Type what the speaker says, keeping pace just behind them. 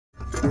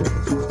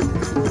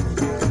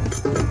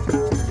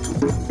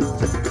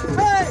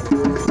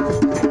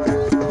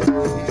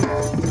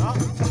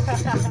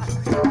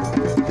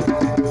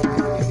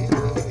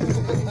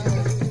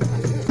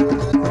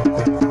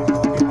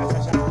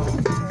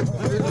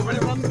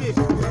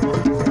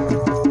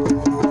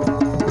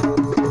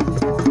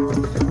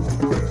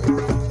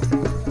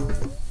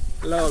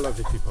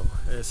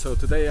So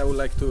today I would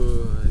like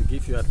to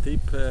give you a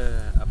tip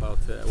about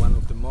one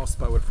of the most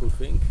powerful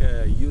things.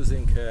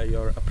 Using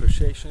your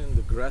appreciation,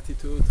 the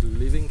gratitude,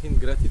 living in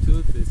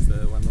gratitude is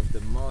one of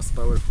the most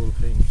powerful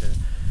things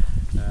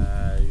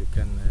you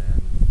can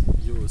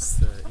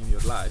use in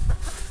your life.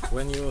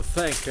 When you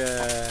thank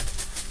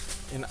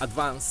in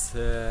advance,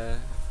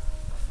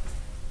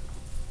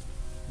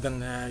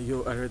 then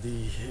you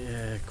already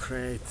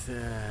create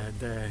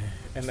the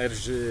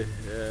energy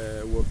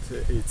what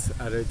it's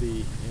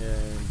already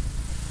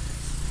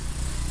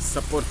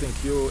supporting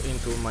you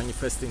into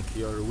manifesting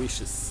your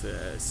wishes.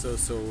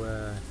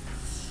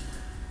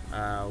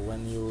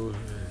 When you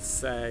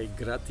say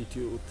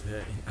gratitude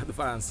in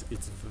advance,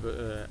 it's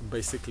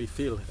basically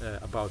feel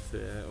about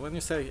when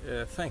you say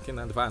thank in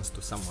advance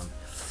to someone,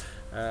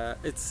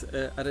 it's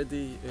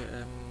already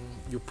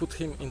you put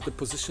him in the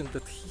position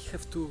that he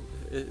have to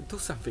do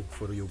something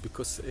for you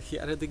because he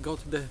already got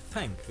the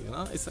thank, you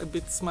know. It's a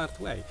bit smart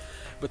way,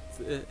 but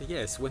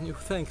yes, when you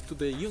thank to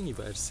the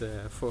universe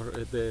for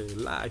the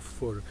life,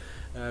 for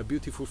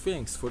beautiful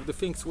things, for the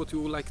things what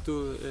you would like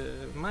to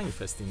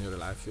manifest in your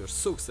life, your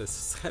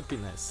success,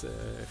 happiness,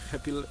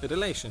 happy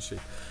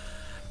relationship,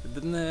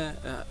 then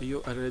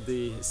you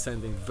already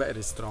sending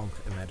very strong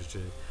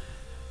energy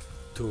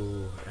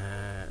to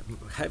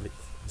have it.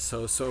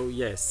 So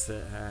yes,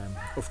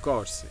 of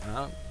course, you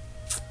know,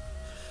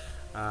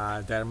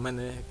 there are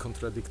many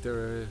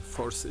contradictory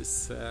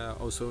forces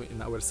also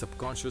in our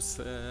subconscious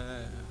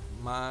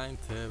mind.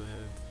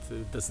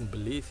 Doesn't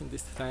believe in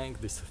this thing.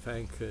 This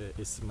thing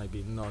is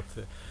maybe not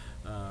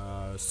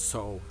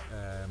so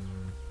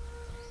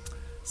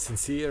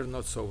sincere,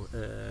 not so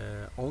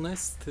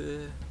honest.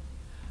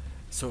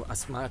 So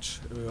as much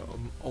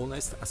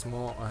honest, as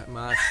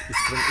much is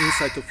from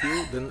inside of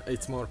you, then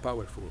it's more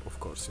powerful, of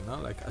course, you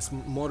know, like as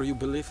more you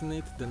believe in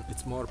it, then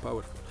it's more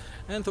powerful.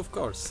 And of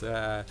course,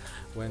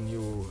 when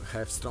you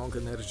have strong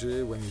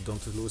energy, when you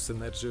don't lose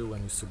energy,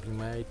 when you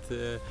sublimate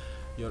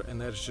your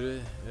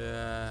energy,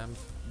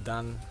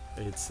 then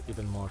it's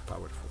even more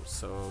powerful.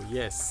 So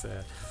yes,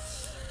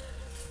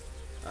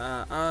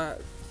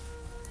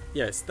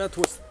 yes, that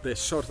was the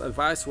short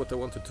advice what I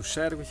wanted to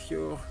share with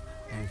you.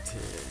 And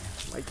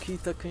my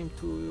Kita came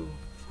to you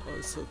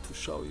also to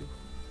show you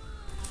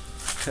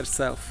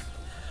herself.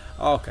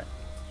 Okay,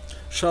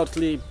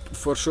 shortly,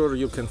 for sure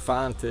you can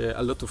find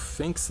a lot of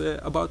things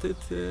about it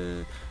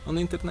on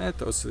the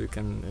internet. Also you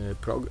can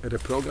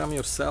reprogram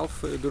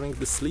yourself during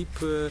the sleep.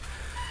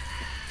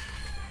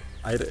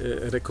 I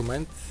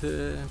recommend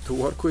to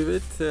work with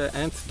it,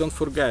 and don't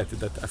forget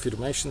that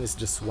affirmation is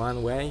just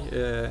one way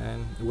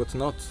and would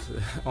not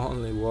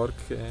only work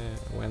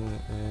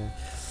when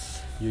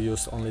you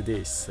use only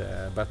this,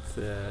 but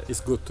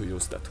it's good to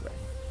use that way.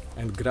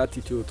 And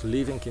gratitude,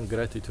 living in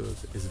gratitude,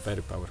 is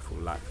very powerful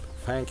life.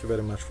 Thank you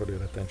very much for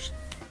your attention.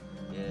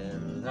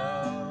 In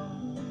love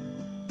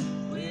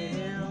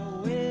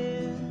we'll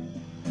win.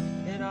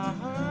 In our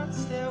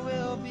hearts there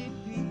will be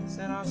peace,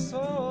 and our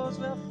souls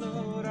will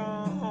float on.